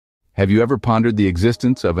Have you ever pondered the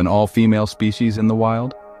existence of an all-female species in the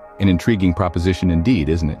wild? An intriguing proposition indeed,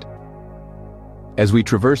 isn't it? As we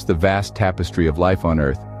traverse the vast tapestry of life on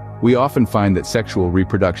Earth, we often find that sexual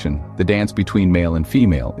reproduction, the dance between male and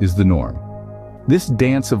female, is the norm. This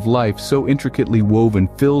dance of life, so intricately woven,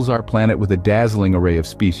 fills our planet with a dazzling array of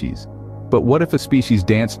species. But what if a species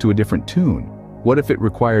danced to a different tune? What if it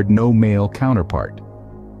required no male counterpart?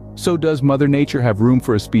 So does Mother Nature have room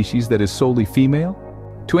for a species that is solely female?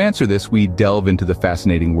 To answer this, we delve into the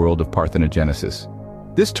fascinating world of parthenogenesis.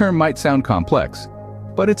 This term might sound complex,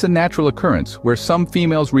 but it's a natural occurrence where some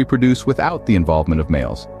females reproduce without the involvement of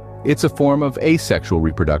males. It's a form of asexual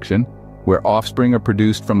reproduction, where offspring are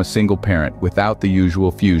produced from a single parent without the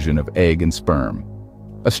usual fusion of egg and sperm.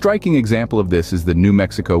 A striking example of this is the New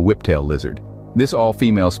Mexico whiptail lizard. This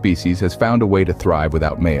all-female species has found a way to thrive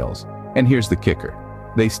without males. And here's the kicker: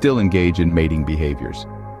 they still engage in mating behaviors.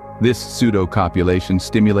 This pseudo-copulation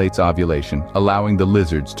stimulates ovulation, allowing the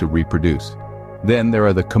lizards to reproduce. Then there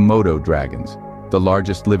are the Komodo dragons, the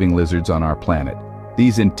largest living lizards on our planet.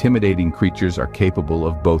 These intimidating creatures are capable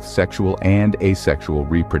of both sexual and asexual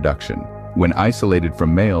reproduction. When isolated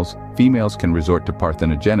from males, females can resort to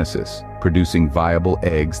parthenogenesis, producing viable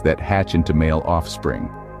eggs that hatch into male offspring.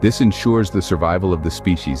 This ensures the survival of the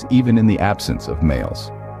species even in the absence of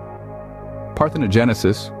males.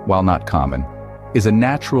 Parthenogenesis, while not common, is a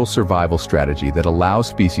natural survival strategy that allows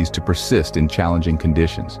species to persist in challenging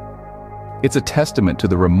conditions. It's a testament to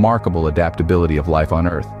the remarkable adaptability of life on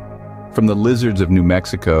Earth. From the lizards of New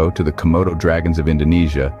Mexico to the Komodo dragons of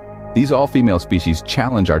Indonesia, these all-female species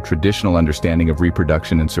challenge our traditional understanding of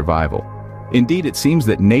reproduction and survival. Indeed, it seems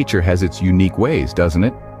that nature has its unique ways, doesn't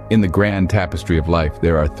it? In the grand tapestry of life,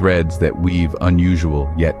 there are threads that weave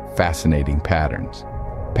unusual yet fascinating patterns.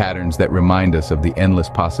 Patterns that remind us of the endless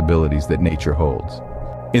possibilities that nature holds.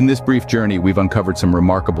 In this brief journey, we've uncovered some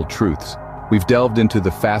remarkable truths. We've delved into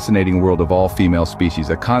the fascinating world of all female species,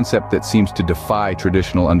 a concept that seems to defy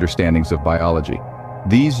traditional understandings of biology.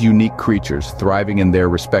 These unique creatures, thriving in their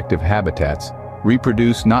respective habitats,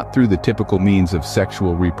 reproduce not through the typical means of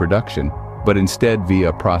sexual reproduction, but instead via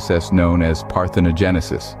a process known as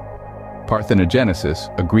parthenogenesis.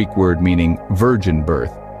 Parthenogenesis, a Greek word meaning virgin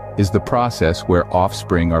birth, is the process where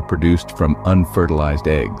offspring are produced from unfertilized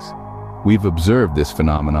eggs. We've observed this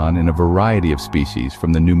phenomenon in a variety of species,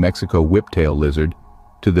 from the New Mexico whiptail lizard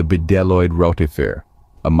to the bedelloid rotifer,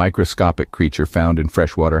 a microscopic creature found in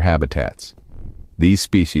freshwater habitats. These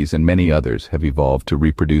species and many others have evolved to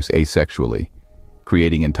reproduce asexually,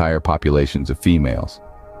 creating entire populations of females.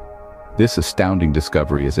 This astounding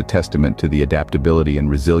discovery is a testament to the adaptability and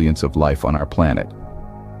resilience of life on our planet.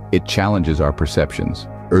 It challenges our perceptions,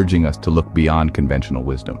 urging us to look beyond conventional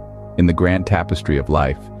wisdom. In the grand tapestry of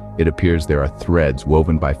life, it appears there are threads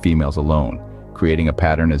woven by females alone, creating a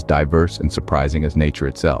pattern as diverse and surprising as nature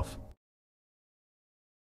itself.